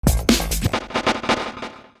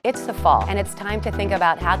It's the fall, and it's time to think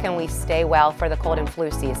about how can we stay well for the cold and flu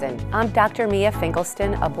season. I'm Dr. Mia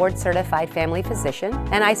Finkelstein, a board-certified family physician,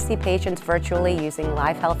 and I see patients virtually using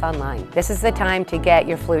Live Health Online. This is the time to get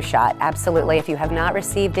your flu shot. Absolutely. If you have not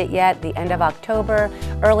received it yet, the end of October,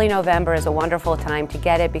 early November is a wonderful time to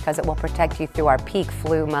get it because it will protect you through our peak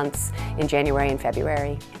flu months in January and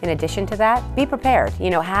February. In addition to that, be prepared.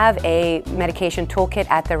 Have a medication toolkit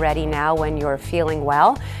at the ready now when you're feeling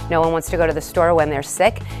well. No one wants to go to the store when they're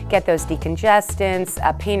sick. Get those decongestants,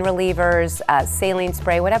 pain relievers, saline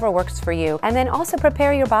spray, whatever works for you. And then also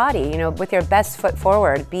prepare your body, with your best foot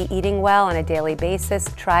forward. Be eating well on a daily basis.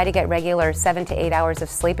 Try to get regular 7 to 8 hours of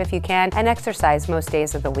sleep if you can, and exercise most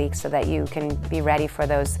days of the week so that you can be ready for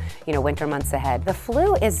those, winter months ahead. The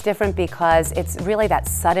flu is different because it's really that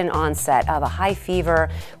sudden onset of a high fever,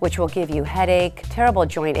 which will give you headache, terrible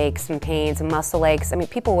joint aches and pains, muscle aches.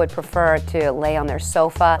 People would prefer to lay on their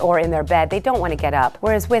sofa or in their bed. They don't want to get up.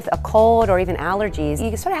 Whereas with a cold or even allergies,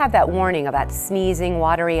 you sort of have that warning of that sneezing,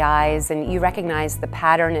 watery eyes, and you recognize the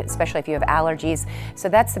pattern, especially if you have allergies. So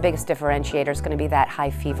that's the biggest differentiator, is going to be that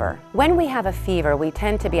high fever. When we have a fever, we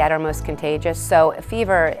tend to be at our most contagious. So a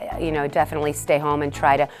fever, definitely stay home and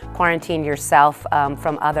try to quarantine yourself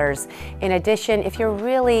from others. In addition, if you're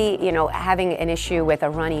really, having an issue with a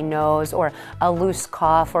runny nose or a loose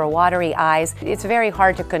cough or watery eyes, it's very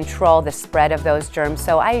hard to control the spread of those germs.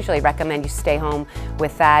 So I usually recommend you stay home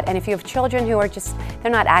with that. And if you have children who are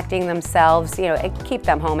they're not acting themselves, keep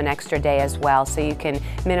them home an extra day as well so you can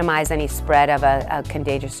minimize any spread of a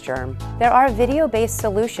contagious germ. There are video-based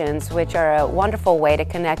solutions which are a wonderful way to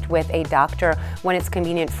connect with a doctor when it's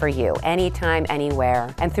convenient for you, anytime,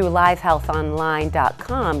 anywhere. And through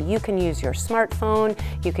livehealthonline.com, you can use your smartphone,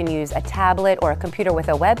 you can use a tablet or a computer with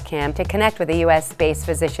a webcam to connect with a US-based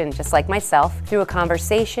physician just like myself. Through a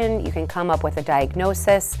conversation, you can come up with a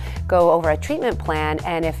diagnosis, go over a treatment plan,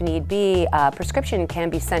 and if need be, a prescription can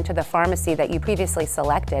be sent to the pharmacy that you previously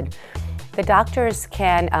selected. The doctors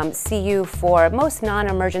can see you for most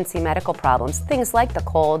non-emergency medical problems, things like the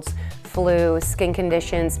colds, flu, skin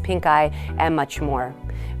conditions, pink eye, and much more.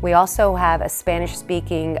 We also have a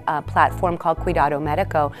Spanish-speaking platform called Cuidado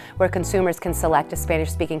Medico, where consumers can select a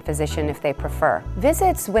Spanish-speaking physician if they prefer.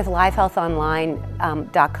 Visits with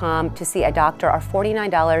livehealthonline.com to see a doctor are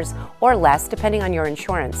 $49 or less, depending on your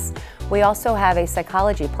insurance. We also have a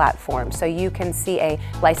psychology platform, so you can see a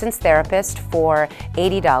licensed therapist for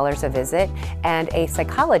 $80 a visit and a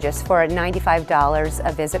psychologist for $95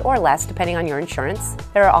 a visit or less, depending on your insurance.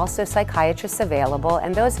 There are also psychiatrists available,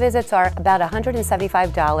 and those visits are about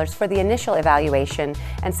 $175 for the initial evaluation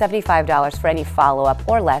and $75 for any follow-up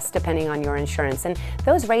or less, depending on your insurance. And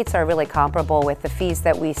those rates are really comparable with the fees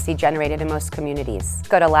that we see generated in most communities.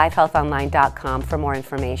 Go to livehealthonline.com for more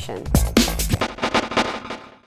information.